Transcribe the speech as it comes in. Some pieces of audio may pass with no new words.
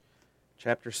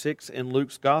Chapter 6 in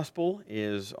Luke's Gospel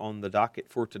is on the docket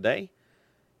for today.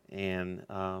 And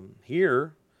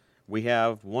here we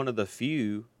have one of the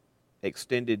few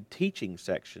extended teaching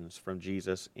sections from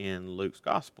Jesus in Luke's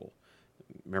Gospel.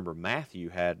 Remember, Matthew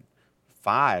had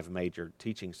 5 major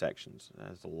teaching sections.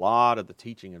 There's a lot of the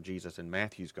teaching of Jesus in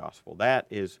Matthew's Gospel. That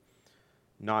is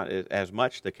not as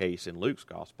much the case in Luke's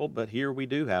Gospel, but here we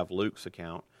do have Luke's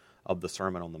account of the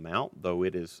Sermon on the Mount, though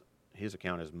his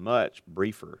account is much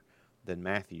briefer than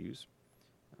Matthew's.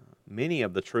 Many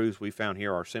of the truths we found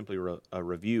here are simply a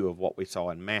review of what we saw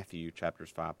in Matthew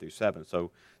chapters 5 through 7. So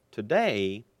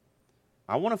today,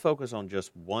 I want to focus on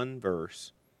just one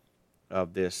verse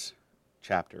of this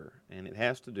chapter, and it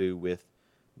has to do with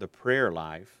the prayer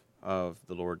life of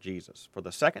the Lord Jesus. For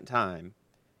the second time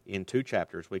in 2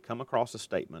 chapters, we come across a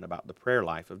statement about the prayer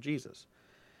life of Jesus.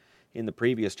 In the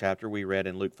previous chapter, we read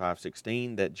in Luke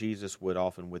 5:16 that Jesus would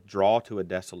often withdraw to a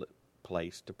desolate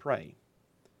place to pray.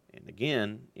 And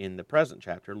again, in the present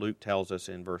chapter, Luke tells us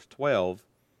in verse 12,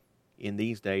 in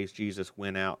these days Jesus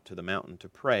went out to the mountain to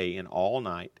pray, and all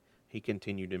night he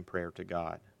continued in prayer to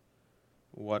God.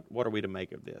 What are we to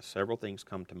make of this? Several things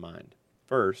come to mind.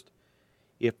 First,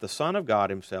 if the Son of God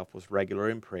himself was regular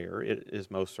in prayer, it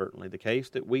is most certainly the case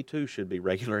that we too should be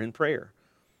regular in prayer.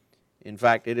 In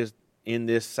fact, it is in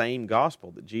this same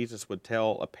gospel that Jesus would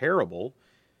tell a parable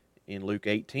in Luke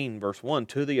 18, verse 1,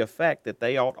 to the effect that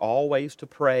they ought always to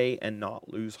pray and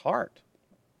not lose heart.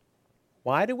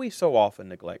 Why do we so often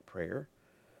neglect prayer?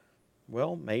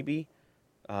 Well, maybe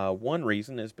one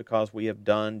reason is because we have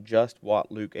done just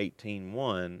what Luke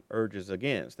 18:1 urges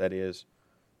against. That is,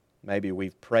 maybe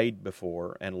we've prayed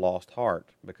before and lost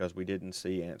heart because we didn't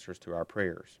see answers to our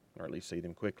prayers, or at least see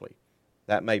them quickly.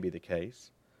 That may be the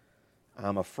case.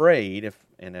 I'm afraid, if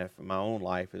my own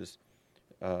life is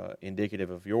indicative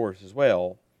of yours as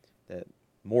well, that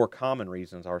more common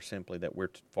reasons are simply that we're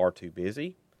far too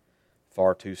busy,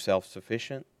 far too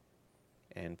self-sufficient,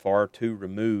 and far too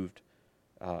removed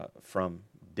from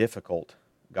difficult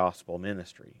gospel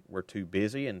ministry. We're too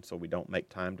busy, and so we don't make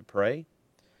time to pray.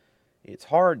 It's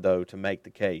hard, though, to make the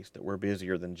case that we're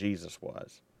busier than Jesus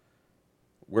was.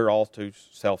 We're all too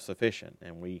self-sufficient,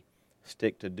 and we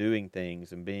stick to doing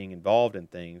things and being involved in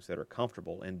things that are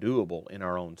comfortable and doable in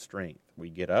our own strength. We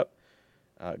get up,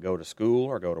 go to school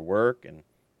or go to work, and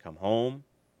come home,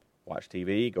 watch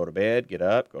TV, go to bed, get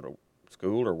up, go to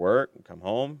school or work, and come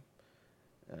home.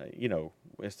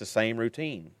 It's the same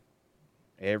routine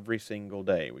every single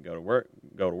day. We go to work,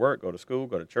 go to school,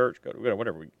 go to church, go to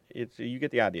whatever. You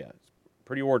get the idea. It's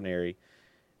pretty ordinary,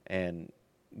 and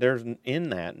there's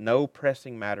in that no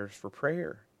pressing matters for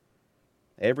prayer.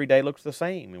 Every day looks the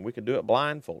same, and we could do it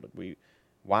blindfolded.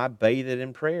 Why bathe it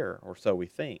in prayer, or so we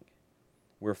think?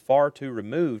 We're far too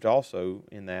removed also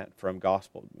in that from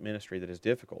gospel ministry that is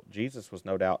difficult. Jesus was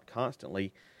no doubt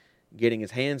constantly getting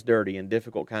his hands dirty in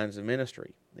difficult kinds of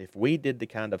ministry. If we did the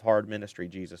kind of hard ministry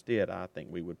Jesus did, I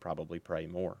think we would probably pray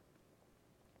more.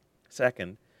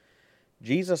 Second,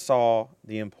 Jesus saw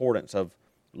the importance of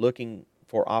looking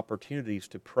for opportunities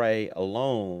to pray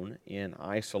alone in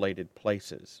isolated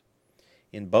places.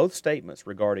 In both statements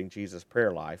regarding Jesus'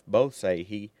 prayer life, both say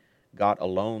he got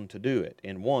alone to do it.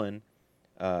 In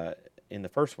the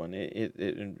first one,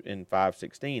 in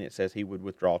 5:16, it says he would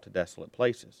withdraw to desolate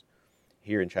places.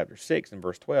 Here in chapter 6, in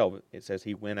verse 12, it says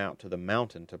he went out to the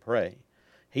mountain to pray.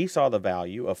 He saw the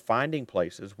value of finding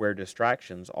places where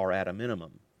distractions are at a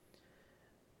minimum.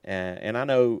 And I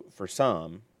know for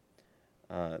some,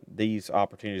 these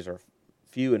opportunities are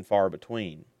few and far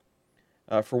between.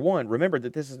 For one, remember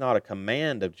that this is not a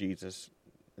command of Jesus,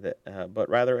 but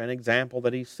rather an example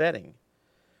that he's setting.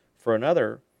 For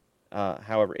another,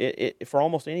 however, for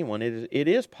almost anyone, it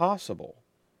is possible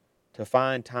to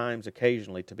find times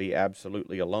occasionally to be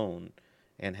absolutely alone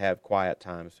and have quiet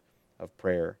times of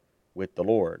prayer with the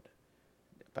Lord.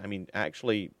 I mean,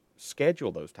 actually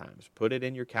schedule those times. Put it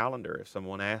in your calendar. If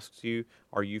someone asks you,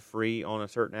 are you free on a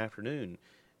certain afternoon?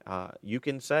 You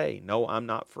can say, no, I'm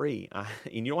not free. And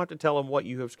you don't have to tell them what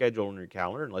you have scheduled on your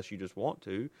calendar unless you just want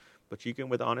to. But you can,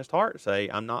 with honest heart, say,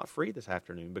 I'm not free this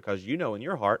afternoon, because you know in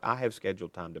your heart, I have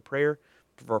scheduled time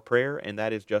for prayer, and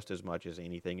that is just as much as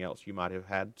anything else you might have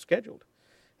had scheduled.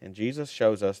 And Jesus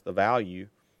shows us the value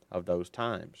of those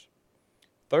times.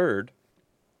 Third,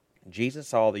 Jesus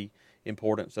saw the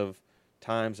importance of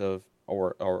times of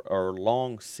or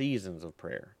long seasons of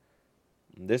prayer.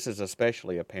 This is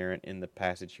especially apparent in the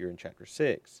passage here in chapter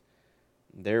 6.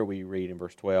 There we read in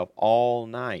verse 12, all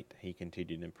night he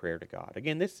continued in prayer to God.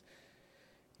 Again,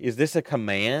 is this a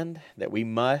command that we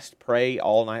must pray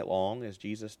all night long as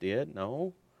Jesus did?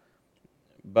 No.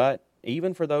 But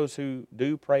even for those who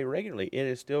do pray regularly, it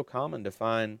is still common to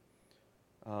find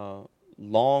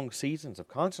long seasons of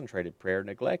concentrated prayer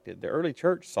neglected. The early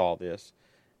church saw this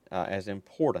as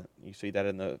important. You see that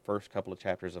in the first couple of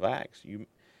chapters of Acts.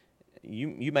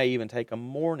 You may even take a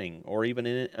morning or even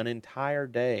an entire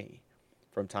day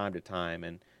from time to time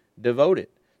and devote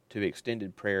it to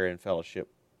extended prayer and fellowship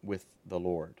with the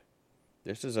Lord.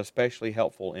 This is especially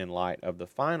helpful in light of the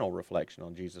final reflection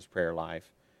on Jesus' prayer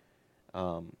life.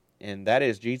 And that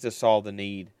is, Jesus saw the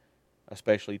need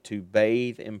especially to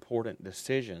bathe important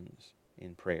decisions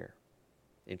in prayer.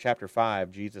 In chapter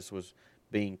 5, Jesus was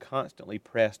being constantly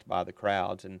pressed by the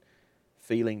crowds and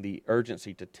feeling the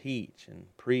urgency to teach and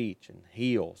preach and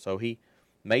heal. So he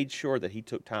made sure that he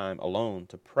took time alone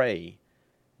to pray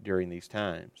during these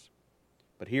times.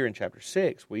 But here in chapter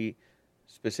 6, we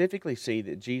specifically see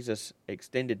that Jesus'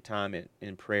 extended time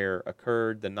in prayer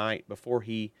occurred the night before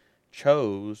he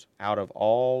chose, out of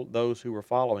all those who were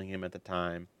following him at the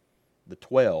time, the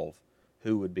 12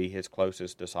 who would be his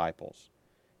closest disciples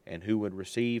and who would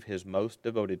receive his most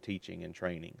devoted teaching and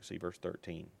training. See verse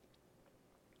 13.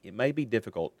 It may be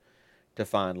difficult to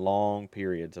find long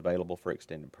periods available for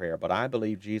extended prayer, but I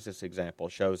believe Jesus' example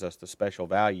shows us the special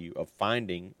value of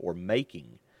finding or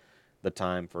making the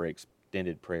time for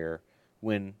extended prayer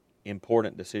when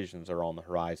important decisions are on the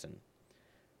horizon.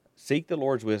 Seek the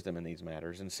Lord's wisdom in these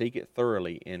matters and seek it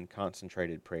thoroughly in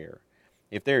concentrated prayer.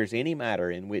 If there is any matter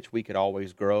in which we could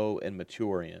always grow and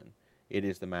mature in, it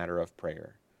is the matter of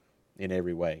prayer in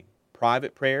every way.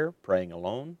 Private prayer, praying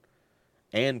alone,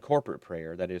 and corporate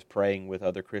prayer, that is, praying with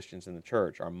other Christians in the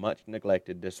church, are much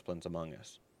neglected disciplines among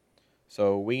us.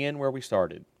 So we end where we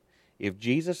started. If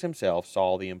Jesus himself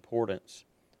saw the importance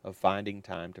of finding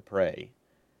time to pray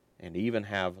and even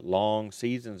have long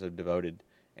seasons of devoted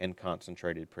and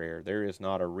concentrated prayer, there is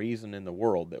not a reason in the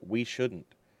world that we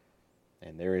shouldn't.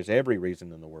 And there is every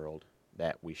reason in the world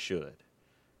that we should.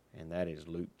 And that is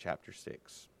Luke chapter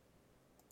 6.